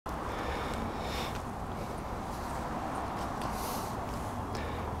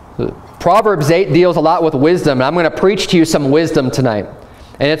Proverbs 8 deals a lot with wisdom, and I'm going to preach to you some wisdom tonight.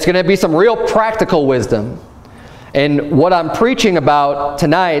 And it's going to be some real practical wisdom. And what I'm preaching about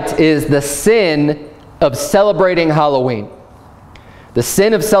tonight is the sin of celebrating Halloween. The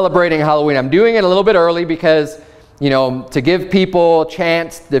sin of celebrating Halloween. I'm doing it a little bit early because, to give people a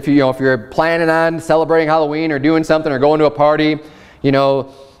chance, if you're planning on celebrating Halloween or doing something or going to a party,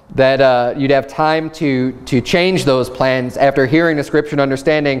 that you'd have time to change those plans after hearing the scripture and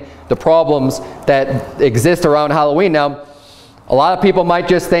understanding the problems that exist around Halloween. Now, a lot of people might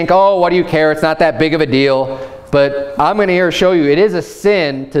just think, oh, what do you care? It's not that big of a deal. But I'm going to here show you it is a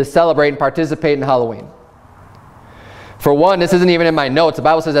sin to celebrate and participate in Halloween. For one, this isn't even in my notes. The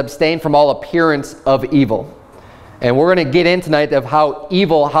Bible says abstain from all appearance of evil. And we're going to get in tonight of how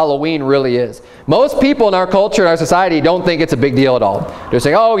evil Halloween really is. Most people in our culture, in our society, don't think it's a big deal at all. They're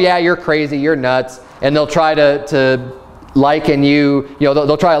saying, oh yeah, you're crazy, you're nuts. And they'll try to liken you,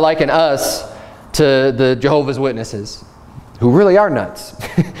 they'll try to liken us to the Jehovah's Witnesses, who really are nuts.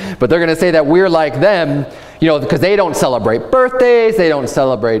 But they're going to say that we're like them, because they don't celebrate birthdays, they don't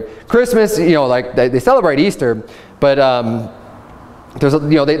celebrate Christmas, like they celebrate Easter, but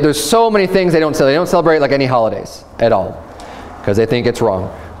there's so many things they don't celebrate. They don't celebrate like any holidays at all because they think it's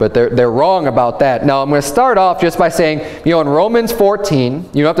wrong. But they're wrong about that. Now I'm going to start off just by saying, in Romans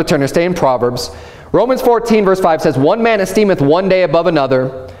 14, you don't have to turn to, stay in Proverbs. Romans 14 verse 5 says, one man esteemeth one day above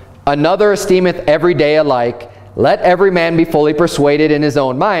another, another esteemeth every day alike. Let every man be fully persuaded in his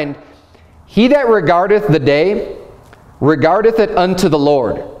own mind. He that regardeth the day, regardeth it unto the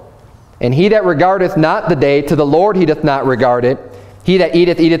Lord. And he that regardeth not the day, to the Lord he doth not regard it. He that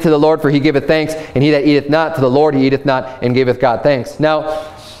eateth, eateth to the Lord, for he giveth thanks. And he that eateth not, to the Lord he eateth not, and giveth God thanks.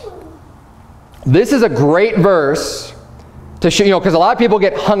 Now, this is a great verse to show, because a lot of people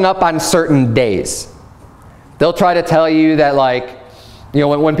get hung up on certain days. They'll try to tell you that,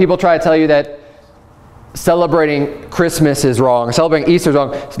 when people try to tell you that celebrating Christmas is wrong, or celebrating Easter is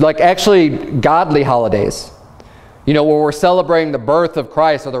wrong, like actually godly holidays, where we're celebrating the birth of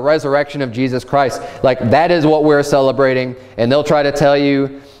Christ or the resurrection of Jesus Christ, like that is what we're celebrating. And they'll try to tell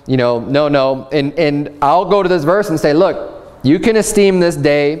you, no. And I'll go to this verse and say, look, you can esteem this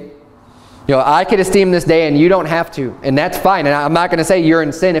day, I can esteem this day and you don't have to, and that's fine. And I'm not going to say you're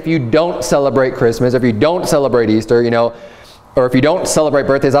in sin if you don't celebrate Christmas, if you don't celebrate Easter, or if you don't celebrate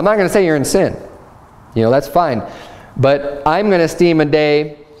birthdays. I'm not going to say you're in sin. That's fine. But I'm going to esteem a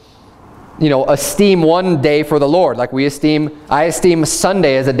day, esteem one day for the Lord. Like I esteem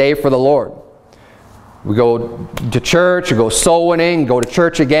Sunday as a day for the Lord. We go to church, we go soul winning, go to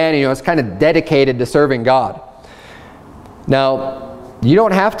church again. It's kind of dedicated to serving God. Now, you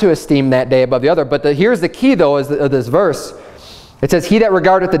don't have to esteem that day above the other. But here's the key, though, of this verse. It says, he that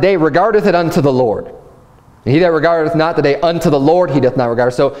regardeth the day, regardeth it unto the Lord. And he that regardeth not the day, unto the Lord he doth not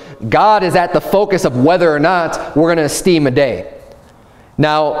regard. So God is at the focus of whether or not we're going to esteem a day.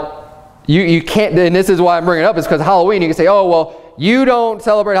 Now, you can't, and this is why I'm bringing it up, is because Halloween, you can say, oh, well, you don't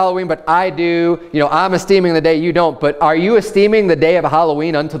celebrate Halloween, but I do. I'm esteeming the day, you don't. But are you esteeming the day of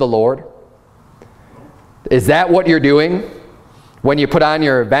Halloween unto the Lord? Is that what you're doing? When you put on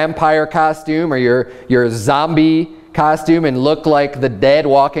your vampire costume or your zombie costume and look like the dead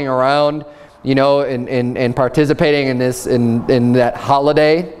walking around, and participating in that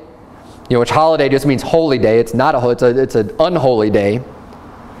holiday, which holiday just means holy day. It's not it's an unholy day.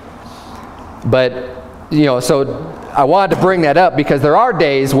 But so I wanted to bring that up because there are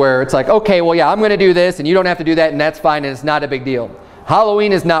days where it's like, okay, well, yeah, I'm going to do this and you don't have to do that, and that's fine, and it's not a big deal.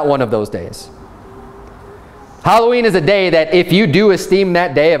 Halloween is not one of those days. Halloween is a day that if you do esteem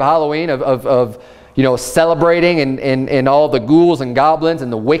that day of Halloween, of celebrating and all the ghouls and goblins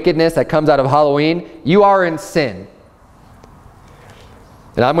and the wickedness that comes out of Halloween, you are in sin.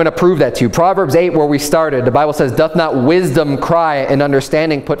 And I'm going to prove that to you. Proverbs 8, where we started, the Bible says, doth not wisdom cry and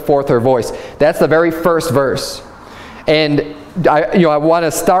understanding put forth her voice? That's the very first verse. And I want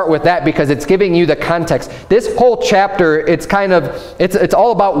to start with that because it's giving you the context. This whole chapter, it's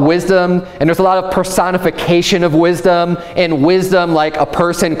all about wisdom, and there's a lot of personification of wisdom, and wisdom like a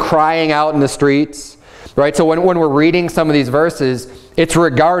person crying out in the streets, right? So when we're reading some of these verses, it's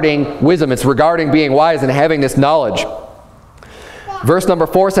regarding wisdom. It's regarding being wise and having this knowledge. Verse number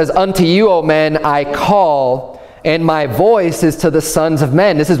 4 says, unto you, O men, I call, and my voice is to the sons of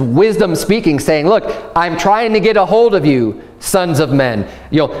men. This is wisdom speaking, saying, look, I'm trying to get a hold of you, sons of men.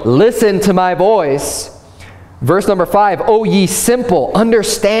 Listen to my voice. Verse number 5, O ye simple,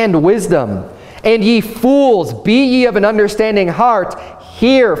 understand wisdom. And ye fools, be ye of an understanding heart.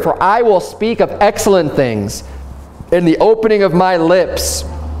 Hear, for I will speak of excellent things. And the opening of my lips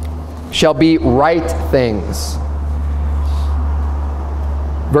shall be right things.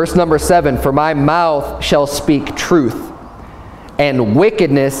 Verse number 7, for my mouth shall speak truth, and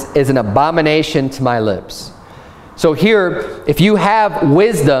wickedness is an abomination to my lips. So here, if you have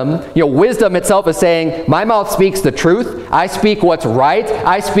wisdom, wisdom itself is saying, my mouth speaks the truth. I speak what's right.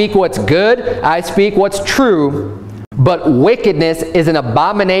 I speak what's good. I speak what's true. But wickedness is an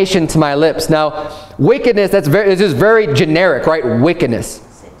abomination to my lips. Now, wickedness, it's just very generic, right?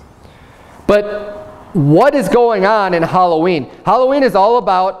 Wickedness. But what is going on in Halloween? Halloween is all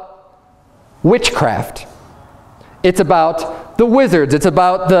about witchcraft. It's about the wizards. It's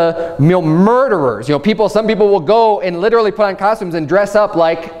about the murderers. Some people will go and literally put on costumes and dress up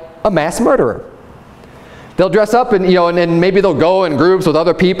like a mass murderer. They'll dress up and and maybe they'll go in groups with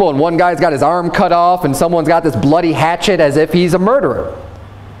other people, and one guy's got his arm cut off and someone's got this bloody hatchet as if he's a murderer.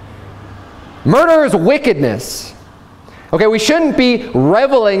 Murder is wickedness. Okay, we shouldn't be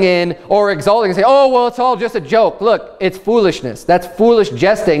reveling in or exalting and say, oh, well, it's all just a joke. Look, it's foolishness. That's foolish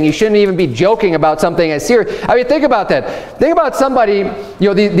jesting. You shouldn't even be joking about something as serious. I mean, think about that. Think about somebody,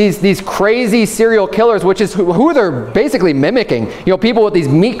 these crazy serial killers, which is who they're basically mimicking. People with these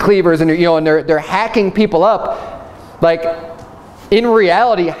meat cleavers, and they're hacking people up. Like, in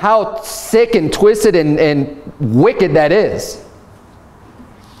reality, how sick and twisted and wicked that is.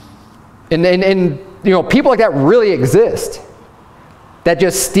 And people like that really exist, that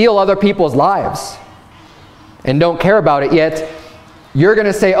just steal other people's lives and don't care about it, yet you're going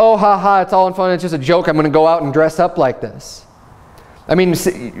to say, oh, ha, it's all in fun, it's just a joke, I'm going to go out and dress up like this. I mean,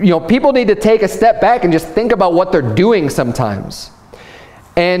 people need to take a step back and just think about what they're doing sometimes.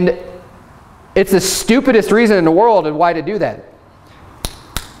 And it's the stupidest reason in the world and why to do that.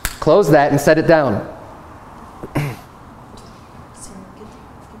 Close that and set it down.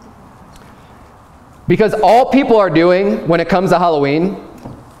 Because all people are doing when it comes to Halloween,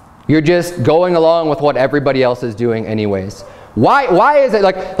 you're just going along with what everybody else is doing anyways. Why is it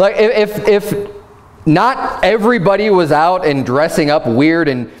like if not everybody was out and dressing up weird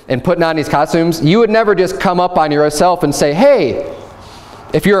and putting on these costumes, you would never just come up on yourself and say, hey,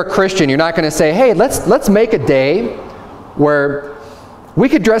 if you're a Christian, you're not going to say, hey, let's make a day where we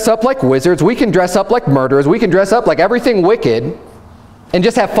could dress up like wizards, we can dress up like murderers, we can dress up like everything wicked and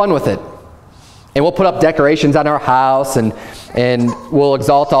just have fun with it. And we'll put up decorations on our house and we'll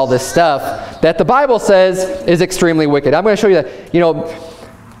exalt all this stuff that the Bible says is extremely wicked. I'm going to show you that.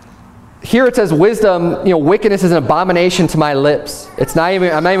 Here it says wisdom, wickedness is an abomination to my lips. I'm not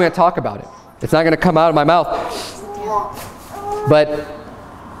even going to talk about it. It's not going to come out of my mouth. But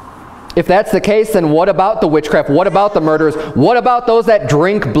if that's the case, then what about the witchcraft? What about the murderers? What about those that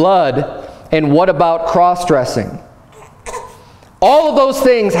drink blood? And what about cross-dressing? All of those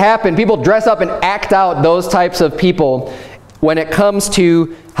things happen. People dress up and act out those types of people when it comes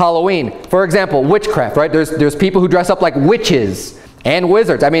to Halloween. For example, witchcraft, right? There's people who dress up like witches and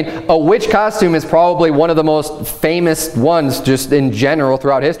wizards. I mean, a witch costume is probably one of the most famous ones just in general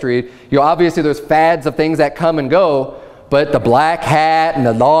throughout history. Obviously there's fads of things that come and go, but the black hat and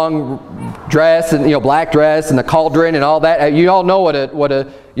the long dress and black dress and the cauldron and all that, you all know what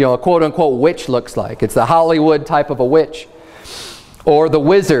a quote-unquote witch looks like. It's the Hollywood type of a witch. Or the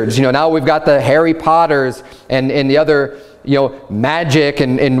wizards, now we've got the Harry Potters and the other, magic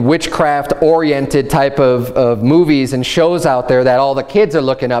and witchcraft-oriented type of movies and shows out there that all the kids are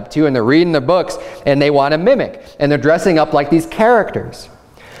looking up to, and they're reading the books and they want to mimic. And they're dressing up like these characters.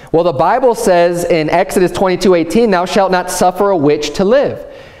 Well, the Bible says in Exodus 22:18, thou shalt not suffer a witch to live.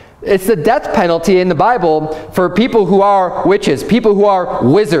 It's the death penalty in the Bible for people who are witches, people who are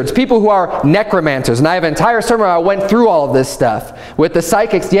wizards, people who are necromancers. And I have an entire sermon where I went through all of this stuff with the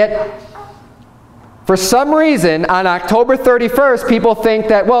psychics. Yet, for some reason, on October 31st, people think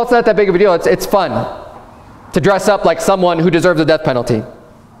that, well, it's not that big of a deal. It's fun to dress up like someone who deserves a death penalty.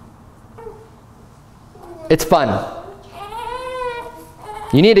 It's fun.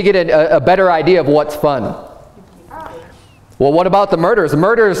 You need to get a better idea of what's fun. Well, what about the murderers? The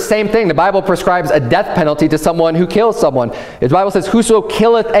murderers, same thing. The Bible prescribes a death penalty to someone who kills someone. The Bible says, whoso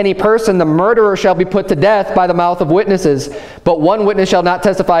killeth any person, the murderer shall be put to death by the mouth of witnesses. But one witness shall not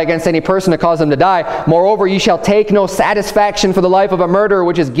testify against any person to cause him to die. Moreover, ye shall take no satisfaction for the life of a murderer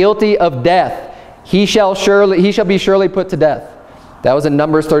which is guilty of death. He shall be surely put to death. That was in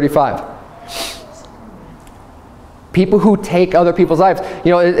Numbers 35. People who take other people's lives.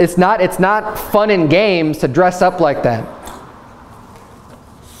 It's not fun and games to dress up like that.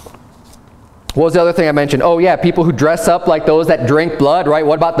 What was the other thing I mentioned? Oh yeah, people who dress up like those that drink blood, right?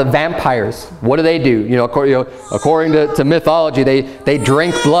 What about the vampires? What do they do? According to mythology, they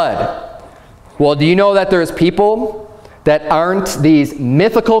drink blood. Well, do you know that there's people that aren't these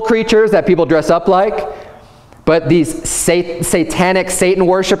mythical creatures that people dress up like? But these satanic Satan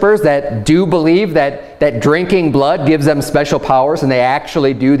worshipers that do believe that drinking blood gives them special powers, and they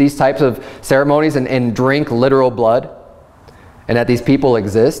actually do these types of ceremonies and drink literal blood, and that these people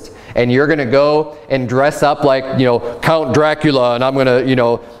exist, and you're going to go and dress up like, Count Dracula, and I'm going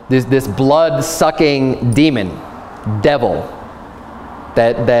to, this blood-sucking demon, devil,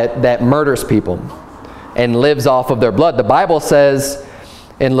 that murders people and lives off of their blood. The Bible says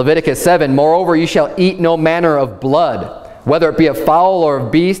in Leviticus 7, moreover, you shall eat no manner of blood, whether it be of fowl or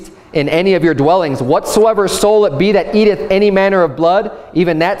of beast, in any of your dwellings. Whatsoever soul it be that eateth any manner of blood,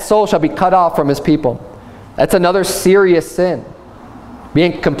 even that soul shall be cut off from his people. That's another serious sin.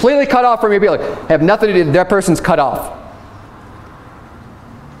 Being completely cut off from your people. Have nothing to do, that person's cut off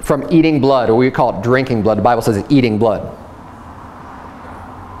from eating blood, or we call it drinking blood. The Bible says it's eating blood.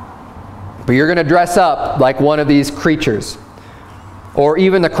 But you're going to dress up like one of these creatures. Or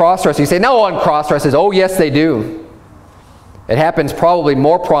even the cross-dressers. You say, no one cross-dresses. Oh, yes, they do. It happens probably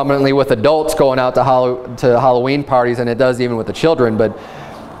more prominently with adults going out to Halloween parties than it does even with the children. But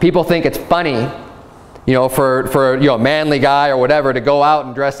people think it's funny, for a manly guy or whatever to go out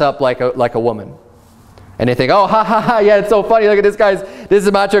and dress up like a woman. And they think, oh, ha, ha, ha, yeah, it's so funny. Look at this is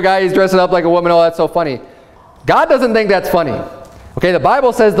a macho guy. He's dressing up like a woman. Oh, that's so funny. God doesn't think that's funny. Okay, the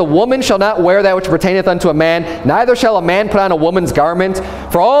Bible says, the woman shall not wear that which pertaineth unto a man, neither shall a man put on a woman's garment.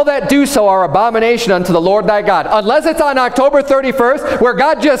 For all that do so are abomination unto the Lord thy God. Unless it's on October 31st, where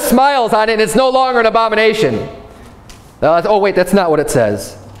God just smiles on it and it's no longer an abomination. Oh, wait, that's not what it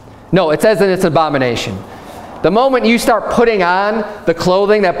says. No, it says that it's an abomination. The moment you start putting on the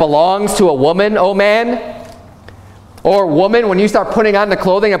clothing that belongs to a woman, oh man, or woman, when you start putting on the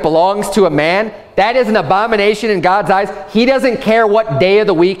clothing that belongs to a man, that is an abomination in God's eyes. He doesn't care what day of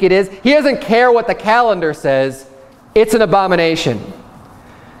the week it is. He doesn't care what the calendar says. It's an abomination.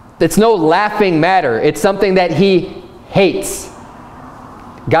 It's no laughing matter. It's something that he hates.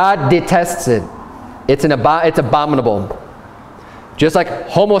 God detests it. It's abominable. Just like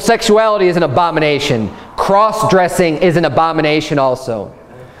homosexuality is an abomination, cross-dressing is an abomination also.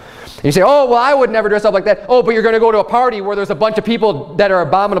 And you say, oh, well, I would never dress up like that. Oh, but you're going to go to a party where there's a bunch of people that are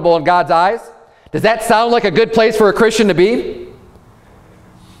abominable in God's eyes? Does that sound like a good place for a Christian to be?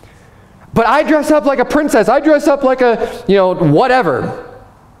 But I dress up like a princess. I dress up like a, whatever.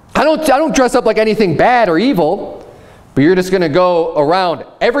 I don't dress up like anything bad or evil. But you're just going to go around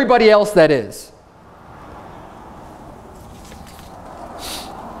everybody else that is.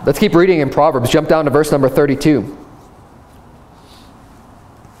 Let's keep reading in Proverbs. Jump down to verse number 32.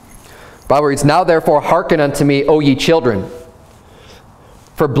 Bible reads, now therefore hearken unto me, O ye children.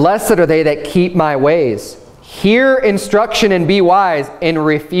 For blessed are they that keep my ways. Hear instruction and be wise, and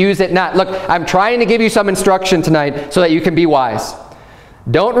refuse it not. Look, I'm trying to give you some instruction tonight so that you can be wise.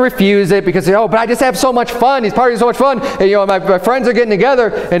 Don't refuse it because, but I just have so much fun. These parties are so much fun. And, my friends are getting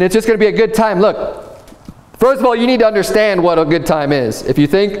together, and it's just going to be a good time. Look, first of all, you need to understand what a good time is. If you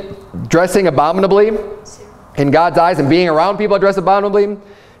think dressing abominably in God's eyes and being around people that dress abominably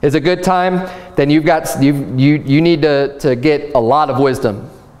is a good time, then you need to get a lot of wisdom.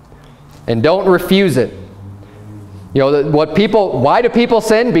 And don't refuse it. Why do people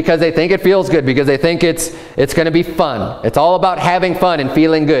sin? Because they think it feels good, because they think it's going to be fun. It's all about having fun and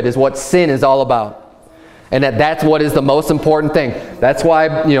feeling good is what sin is all about. And that's what is the most important thing. That's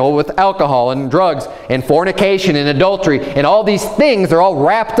why, with alcohol and drugs and fornication and adultery and all these things, they're all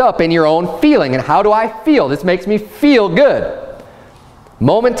wrapped up in your own feeling. And how do I feel? This makes me feel good.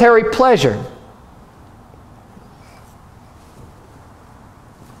 Momentary pleasure.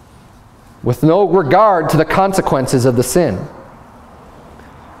 With no regard to the consequences of the sin.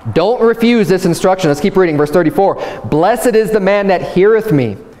 Don't refuse this instruction. Let's keep reading verse 34. Blessed is the man that heareth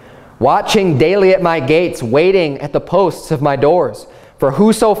me, watching daily at my gates, waiting at the posts of my doors. For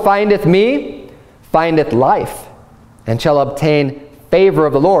whoso findeth me, findeth life, and shall obtain favor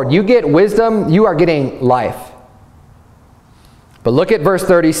of the Lord. You get wisdom, you are getting life. But look at verse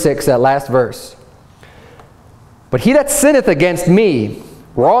 36, that last verse. But he that sinneth against me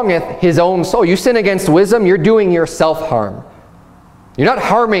wrongeth his own soul. You sin against wisdom, you're doing yourself harm. You're not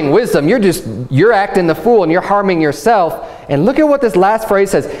harming wisdom, you're acting the fool and you're harming yourself. And look at what this last phrase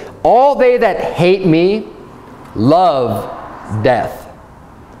says. All they that hate me love death.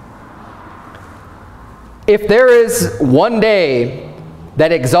 If there is one day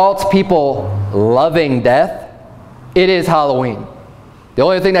that exalts people loving death, it is Halloween. The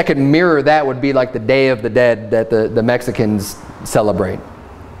only thing that could mirror that would be like the Day of the Dead that the Mexicans celebrate.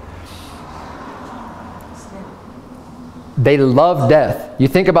 They love death. You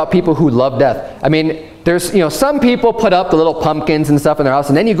think about people who love death. I mean, there's, some people put up the little pumpkins and stuff in their house,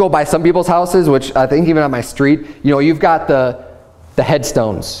 and then you go by some people's houses, which I think even on my street, you've got the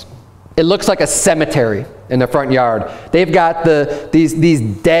headstones. It looks like a cemetery in the front yard. They've got these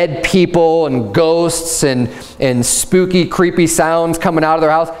dead people and ghosts and spooky, creepy sounds coming out of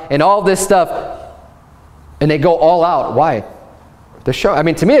their house and all this stuff. And they go all out. Why?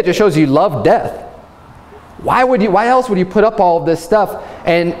 To me, it just shows you love death. Why else would you put up all of this stuff?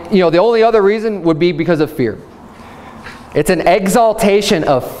 And, the only other reason would be because of fear. It's an exaltation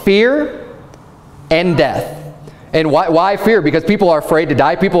of fear and death. And why fear? Because people are afraid to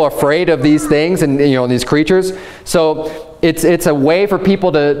die. People are afraid of these things and these creatures. So it's a way for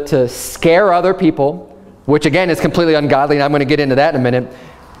people to scare other people, which again is completely ungodly, and I'm going to get into that in a minute,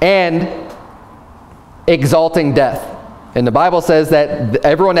 and exalting death. And the Bible says that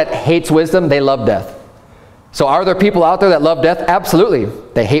everyone that hates wisdom, they love death. So are there people out there that love death? Absolutely.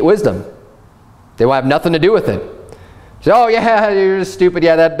 They hate wisdom. They will have nothing to do with it. So, oh yeah, you're just stupid.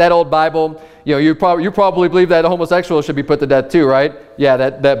 Yeah, that old Bible. You probably believe that homosexuals should be put to death too, right? Yeah,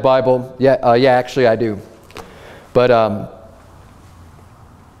 that Bible. Yeah, actually I do. But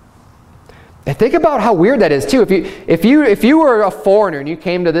and think about how weird that is too. If you were a foreigner and you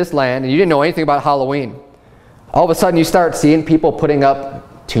came to this land and you didn't know anything about Halloween, all of a sudden you start seeing people putting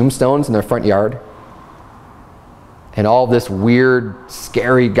up tombstones in their front yard. And all this weird,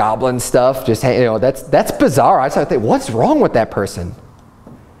 scary goblin stuff, that's bizarre. I started thinking, what's wrong with that person?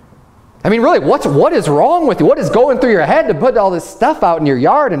 I mean, really, what is wrong with you? What is going through your head to put all this stuff out in your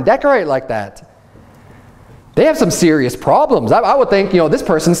yard and decorate like that? They have some serious problems. I would think, this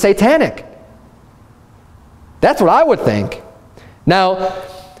person's satanic. That's what I would think. Now,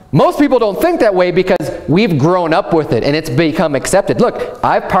 most people don't think that way because we've grown up with it and it's become accepted. Look,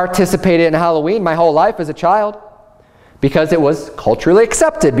 I've participated in Halloween my whole life as a child because it was culturally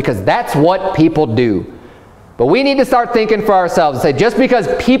accepted, because that's what people do. But we need to start thinking for ourselves and say, just because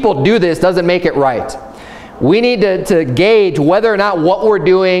people do this doesn't make it right. We need to gauge whether or not what we're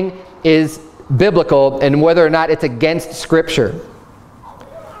doing is biblical and whether or not it's against Scripture.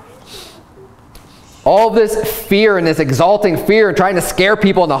 All this fear and this exalting fear and trying to scare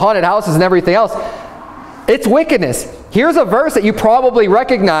people in the haunted houses and everything else, it's wickedness. Here's a verse that you probably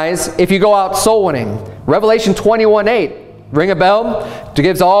recognize if you go out soul winning. Revelation 21:8. Ring a bell? It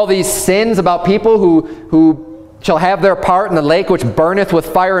gives all these sins about people who shall have their part in the lake which burneth with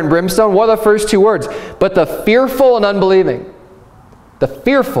fire and brimstone. What are the first two words? But the fearful and unbelieving. The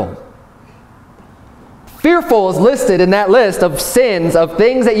fearful. Fearful is listed in that list of sins, of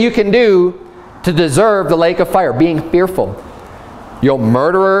things that you can do to deserve the lake of fire. Being fearful.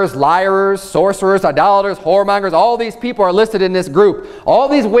 Murderers, liars, sorcerers, idolaters, whoremongers, all these people are listed in this group. All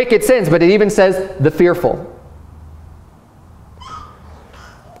these wicked sins, but it even says the fearful.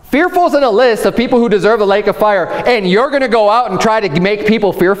 Fearful is in a list of people who deserve the lake of fire, and you're going to go out and try to make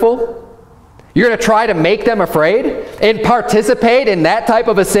people fearful? You're going to try to make them afraid and participate in that type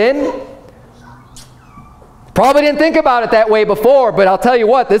of a sin? Probably didn't think about it that way before, but I'll tell you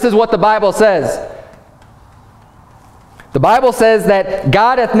what, this is what the Bible says. The Bible says that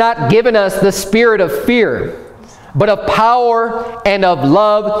God hath not given us the spirit of fear, but of power and of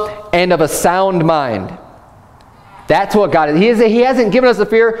love and of a sound mind. That's what God is. He hasn't given us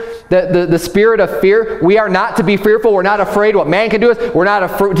the spirit of fear. We are not to be fearful. We're not afraid what man can do to us. We're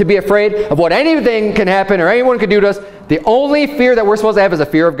not to be afraid of what anything can happen or anyone can do to us. The only fear that we're supposed to have is a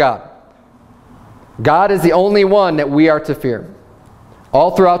fear of God. God is the only one that we are to fear.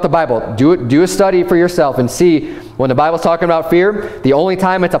 All throughout the Bible, do a study for yourself and see when the Bible's talking about fear, the only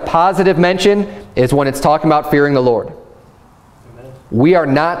time it's a positive mention is when it's talking about fearing the Lord. We are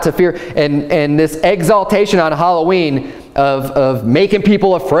not to fear. And this exaltation on Halloween of making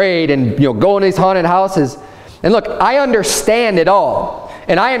people afraid and going to these haunted houses. And look, I understand it all.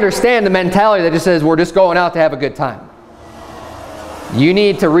 And I understand the mentality that just says we're just going out to have a good time. You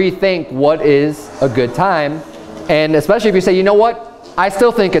need to rethink what is a good time. And especially if you say, you know what? I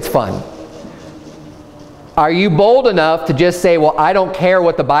still think it's fun. Are you bold enough to just say, well, I don't care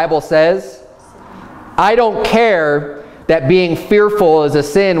what the Bible says. I don't care that being fearful is a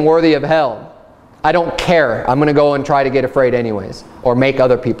sin worthy of hell. I don't care. I'm going to go and try to get afraid anyways, or make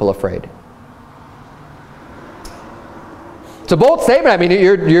other people afraid. It's a bold statement. I mean,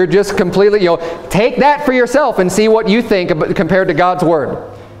 you're just completely, take that for yourself and see what you think compared to God's Word.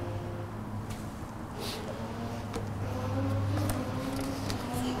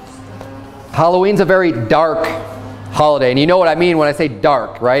 Halloween's a very dark holiday, and you know what I mean when I say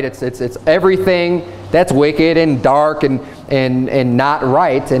dark, right? It's everything that's wicked and dark and not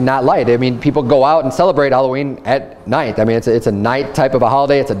right and not light. I mean, people go out and celebrate Halloween at night. I mean, it's a night type of a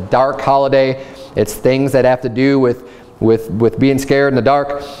holiday. It's a dark holiday. It's things that have to do with being scared in the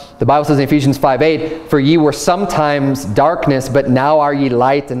dark. The Bible says in Ephesians 5:8, "For ye were sometimes darkness, but now are ye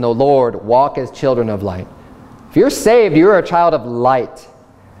light in the Lord. Walk as children of light." If you're saved, you're a child of light.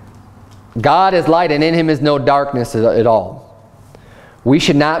 God is light, and in him is no darkness at all. We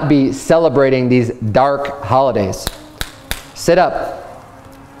should not be celebrating these dark holidays. Sit up.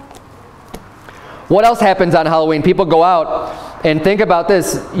 What else happens on Halloween? People go out, and think about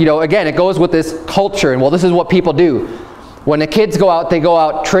this. You know, again, it goes with this culture, and well, this is what people do. When the kids go out, they go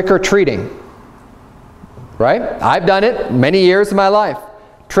out trick-or-treating. Right? I've done it many years of my life.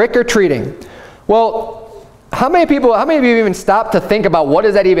 Trick-or-treating. Well, how many of you even stop to think about what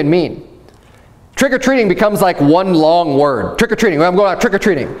does that even mean? Trick-or-treating becomes like one long word. Trick-or-treating. Well, I'm going out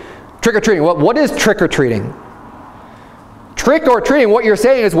trick-or-treating. Trick-or-treating. What is trick-or-treating? Trick-or-treating, what you're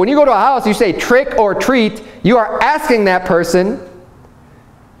saying is when you go to a house, you say trick or treat, you are asking that person,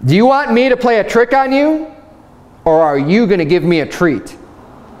 do you want me to play a trick on you? Or are you going to give me a treat?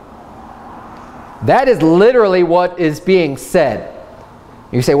 That is literally what is being said.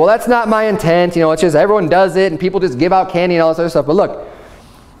 You say, well, that's not my intent. You know, it's just everyone does it and people just give out candy and all this other stuff. But look,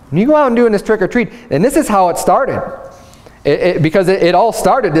 when you go out and doing this trick or treat, and this is how it started. Because it all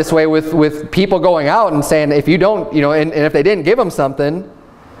started this way with people going out and saying, if you don't, you know, and if they didn't give them something,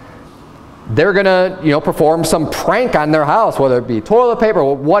 they're going to, you know, perform some prank on their house, whether it be toilet paper,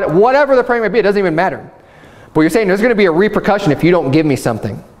 or whatever the prank may be, it doesn't even matter. But you're saying there's going to be a repercussion if you don't give me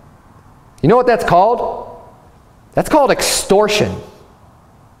something. You know what that's called? That's called extortion.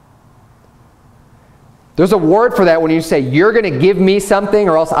 There's a word for that when you say you're going to give me something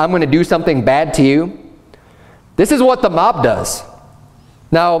or else I'm going to do something bad to you. This is what the mob does.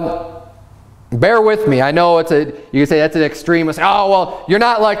 Now, bear with me. I know you can say that's an extreme. Oh, well, you're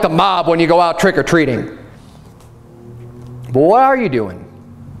not like the mob when you go out trick-or-treating. But what are you doing?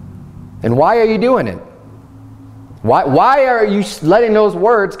 And why are you doing it? Why are you letting those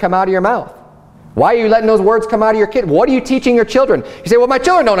words come out of your mouth? Why are you letting those words come out of your kid? What are you teaching your children? You say, well, my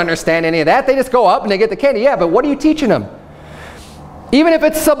children don't understand any of that. They just go up and they get the candy. Yeah, but what are you teaching them? Even if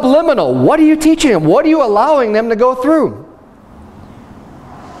it's subliminal, what are you teaching them? What are you allowing them to go through?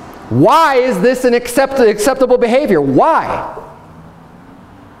 Why is this an acceptable behavior? Why?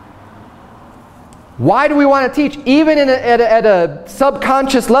 Why do we want to teach? Even at a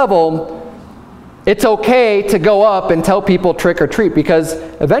subconscious level, it's okay to go up and tell people trick or treat, because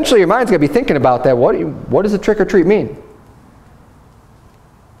eventually your mind's going to be thinking about that. What does a trick or treat mean?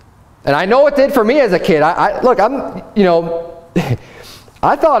 And I know it did for me as a kid. Look, you know,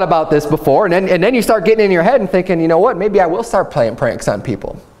 I thought about this before, and then you start getting in your head and thinking, you know what, maybe I will start playing pranks on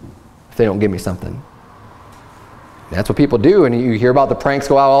people if they don't give me something. And that's what people do, and you hear about the pranks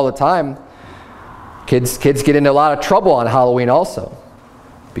go out all the time. Kids get into a lot of trouble on Halloween also,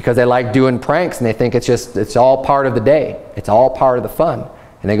 because they like doing pranks and they think it's all part of the day. It's all part of the fun.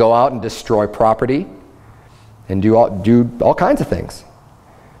 And they go out and destroy property and do all kinds of things.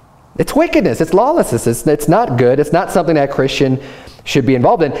 It's wickedness. It's lawlessness. It's not good. It's not something that a Christian should be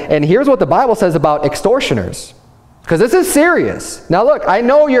involved in. And here's what the Bible says about extortioners, because this is serious. Now look, I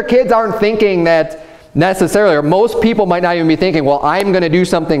know your kids aren't thinking that necessarily, or most people might not even be thinking, well, I'm going to do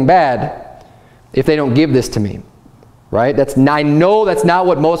something bad if they don't give this to me. Right? I know that's not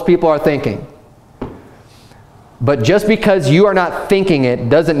what most people are thinking. But just because you are not thinking it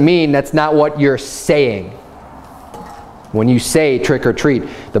doesn't mean that's not what you're saying when you say trick or treat.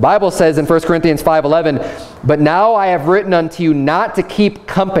 The Bible says in 1 Corinthians 5:11, but now I have written unto you not to keep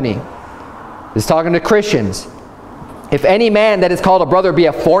company. This is talking to Christians. If any man that is called a brother be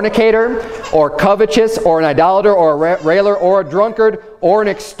a fornicator, or covetous, or an idolater, or a railer, or a drunkard, or an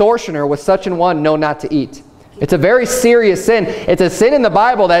extortioner, with such an one know not to eat. It's a very serious sin. It's a sin in the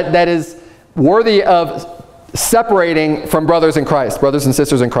Bible that is worthy of separating from brothers in Christ, brothers and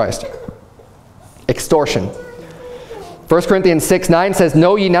sisters in Christ. Extortion. 1 Corinthians 6:9 says,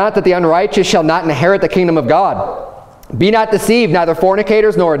 know ye not that the unrighteous shall not inherit the kingdom of God? Be not deceived, neither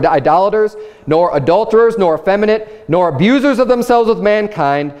fornicators, nor idolaters, nor adulterers, nor effeminate, nor abusers of themselves with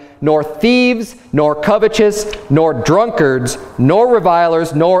mankind, nor thieves, nor covetous, nor drunkards, nor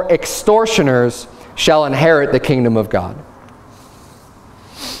revilers, nor extortioners shall inherit the kingdom of God.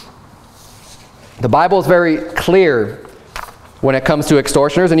 The Bible is very clear when it comes to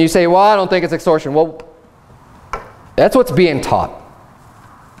extortioners, and you say, well, I don't think it's extortion. Well, that's what's being taught.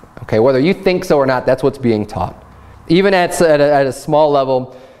 Okay, whether you think so or not, that's what's being taught. Even at a small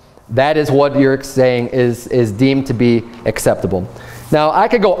level, that is what you're saying is deemed to be acceptable. Now, I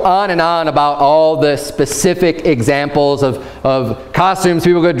could go on and on about all the specific examples of costumes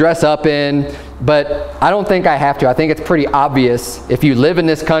people could dress up in, but I don't think I have to. I think it's pretty obvious if you live in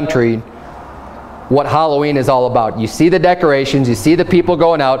this country what Halloween is all about. You see the decorations, you see the people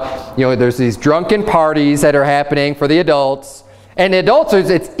going out, you know, there's these drunken parties that are happening for the adults. And the adults,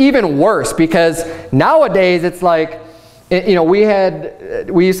 it's even worse because nowadays it's like, you know, we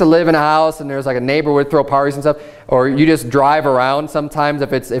used to live in a house and there's like a neighbor would throw parties and stuff, or you just drive around sometimes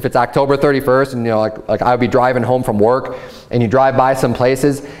if it's October 31st and, you know, like I would be driving home from work and you drive by some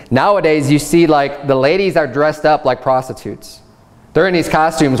places. Nowadays you see like the ladies are dressed up like prostitutes. They're in these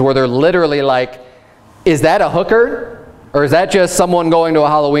costumes where they're literally like, is that a hooker or is that just someone going to a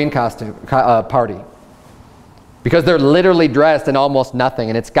Halloween costume party? Because they're literally dressed in almost nothing,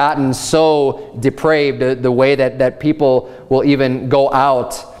 and it's gotten so depraved the way that people will even go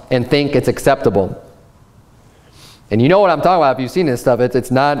out and think it's acceptable. And you know what I'm talking about if you've seen this stuff. It's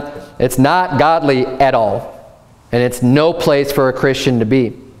not godly at all, and it's no place for a Christian to be.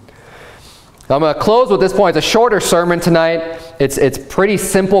 Now, I'm going to close with this point. It's a shorter sermon tonight. It's pretty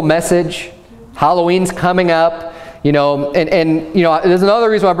simple message. Halloween's coming up, you know, and you know, there's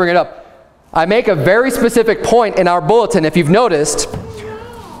another reason why I bring it up. I make a very specific point in our bulletin. If you've noticed,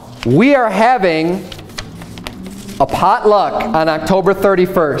 we are having a potluck on October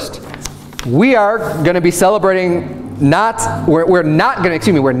 31st. We are going to be celebrating we're not going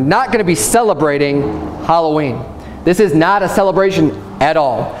to be celebrating Halloween. This is not a celebration at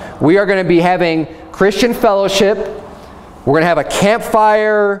all. We are going to be having Christian fellowship. We're going to have a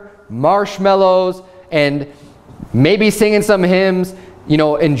campfire, marshmallows, and maybe singing some hymns, you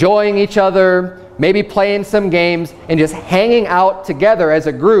know, enjoying each other, maybe playing some games, and just hanging out together as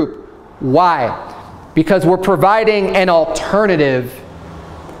a group. Why? Because we're providing an alternative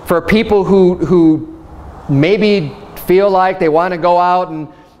for people who maybe feel like they want to go out and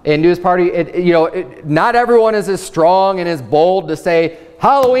do this party. Not everyone is as strong and as bold to say,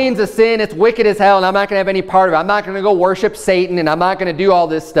 Halloween's a sin, it's wicked as hell, and I'm not going to have any part of it. I'm not going to go worship Satan, and I'm not going to do all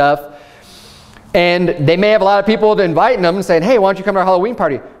this stuff. And they may have a lot of people inviting them and saying, hey, why don't you come to our Halloween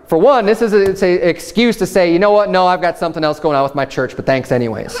party? For one, this is an excuse to say, you know what, no, I've got something else going on with my church, but thanks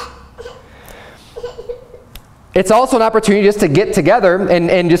anyways. It's also an opportunity just to get together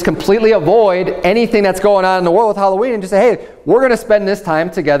and just completely avoid anything that's going on in the world with Halloween and just say, hey, we're going to spend this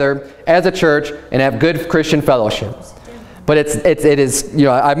time together as a church and have good Christian fellowship. But it is, you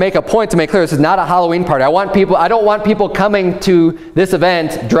know, I make a point to make clear this is not a Halloween party. I don't want people coming to this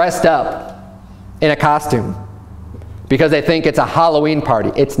event dressed up in a costume because they think it's a Halloween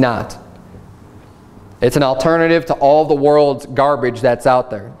party. It's not. It's an alternative to all the world's garbage that's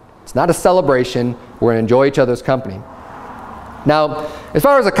out there. It's not a celebration. We're going to enjoy each other's company. Now, as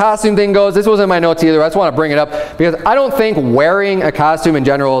far as the costume thing goes, this wasn't in my notes either. I just want to bring it up because I don't think wearing a costume in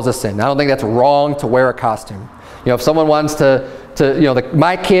general is a sin. I don't think that's wrong to wear a costume. You know, if someone wants to you know,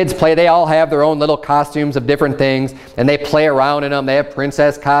 my kids they all have their own little costumes of different things, and they play around in them. They have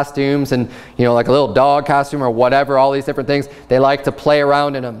princess costumes and, you know, like a little dog costume or whatever, all these different things. They like to play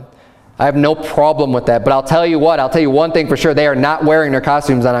around in them. I have no problem with that. But I'll tell you one thing for sure. They are not wearing their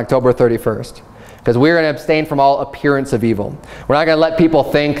costumes on October 31st because we're going to abstain from all appearance of evil. We're not going to let people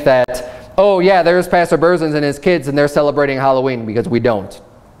think that, oh, yeah, there's Pastor Berzins and his kids, and they're celebrating Halloween, because we don't.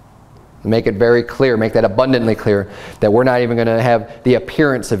 Make it very clear, make that abundantly clear, that we're not even going to have the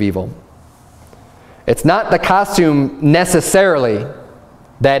appearance of evil. It's not the costume necessarily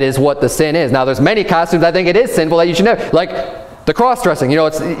that is what the sin is. Now, there's many costumes I think it is sinful that you should never, like the cross-dressing. You know,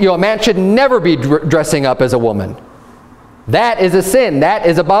 a man should never be dressing up as a woman. That is a sin. That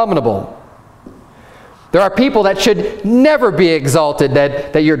is abominable. There are people that should never be exalted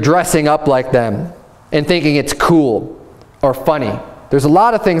that you're dressing up like them and thinking it's cool or funny. There's a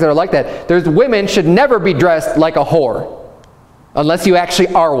lot of things that are like that. Women should never be dressed like a whore unless you actually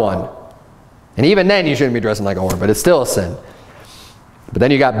are one. And even then you shouldn't be dressing like a whore, but it's still a sin. But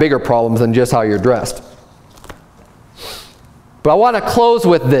then you got bigger problems than just how you're dressed. But I want to close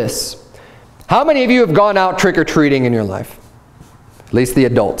with this. How many of you have gone out trick-or-treating in your life? At least the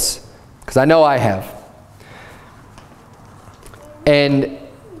adults. Because I know I have. And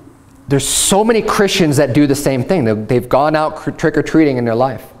there's so many Christians that do the same thing. They've gone out trick-or-treating in their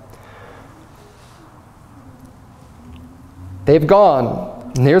life. They've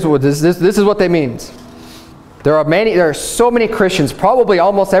gone, and here's what this is what they means. There are so many Christians, probably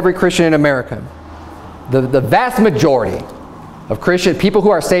almost every Christian in America. The vast majority of Christian people who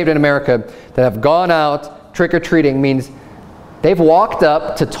are saved in America that have gone out trick-or-treating means they've walked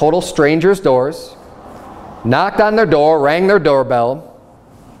up to total strangers' doors, knocked on their door, rang their doorbell,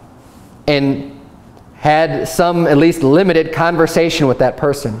 and had some at least limited conversation with that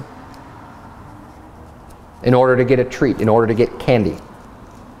person in order to get a treat, in order to get candy. And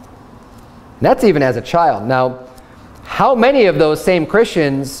that's even as a child. Now, how many of those same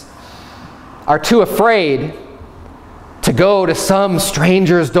Christians are too afraid to go to some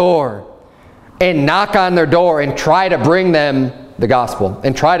stranger's door and knock on their door and try to bring them the gospel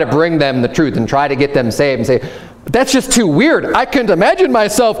and try to bring them the truth and try to get them saved and say, that's just too weird. I couldn't imagine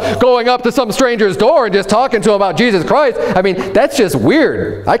myself going up to some stranger's door and just talking to him about Jesus Christ. I mean, that's just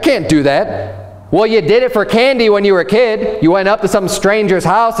weird. I can't do that. Well, you did it for candy when you were a kid. You went up to some stranger's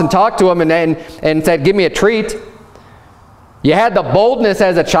house and talked to him and said, give me a treat. You had the boldness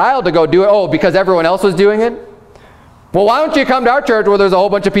as a child to go do it. Oh, because everyone else was doing it? Well, why don't you come to our church where there's a whole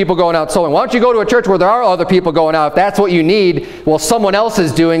bunch of people going out sowing? Why don't you go to a church where there are other people going out? If that's what you need, well, someone else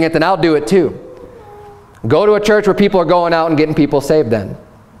is doing it, then I'll do it too. Go to a church where people are going out and getting people saved then.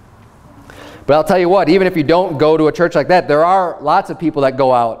 But I'll tell you what, even if you don't go to a church like that, there are lots of people that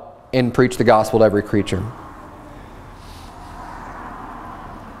go out and preach the gospel to every creature.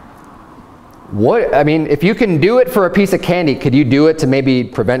 I mean, if you can do it for a piece of candy, could you do it to maybe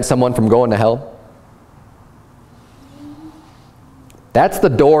prevent someone from going to hell? That's the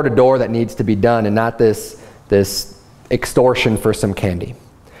door-to-door that needs to be done, and not this extortion for some candy.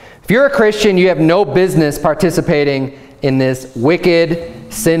 If you're a Christian, you have no business participating in this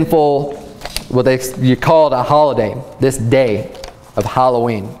wicked, sinful, what you call it a holiday, this day of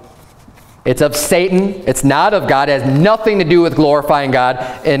Halloween. It's of Satan. It's not of God. It has nothing to do with glorifying God.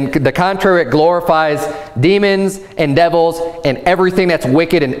 And the contrary, it glorifies demons and devils and everything that's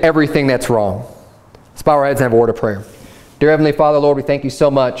wicked and everything that's wrong. Let's bow our heads and have a word of prayer. Dear Heavenly Father, Lord, we thank you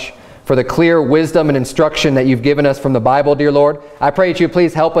so much for the clear wisdom and instruction that you've given us from the Bible, dear Lord. I pray that you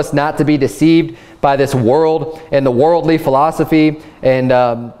please help us not to be deceived by this world and the worldly philosophy, and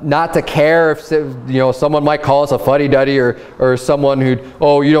not to care if someone might call us a fuddy-duddy or someone who,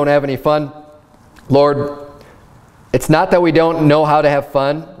 oh, you don't have any fun. Lord, it's not that we don't know how to have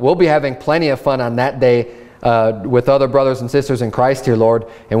fun. We'll be having plenty of fun on that day with other brothers and sisters in Christ, dear Lord,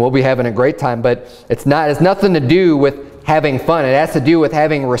 and we'll be having a great time. But it has nothing to do with having fun. It has to do with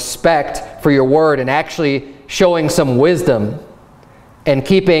having respect for your word and actually showing some wisdom and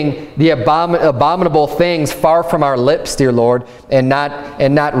keeping the abominable things far from our lips, dear Lord, and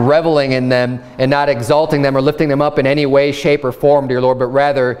not reveling in them and not exalting them or lifting them up in any way, shape, or form, dear Lord, but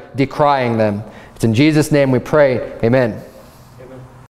rather decrying them. It's in Jesus' name we pray. Amen.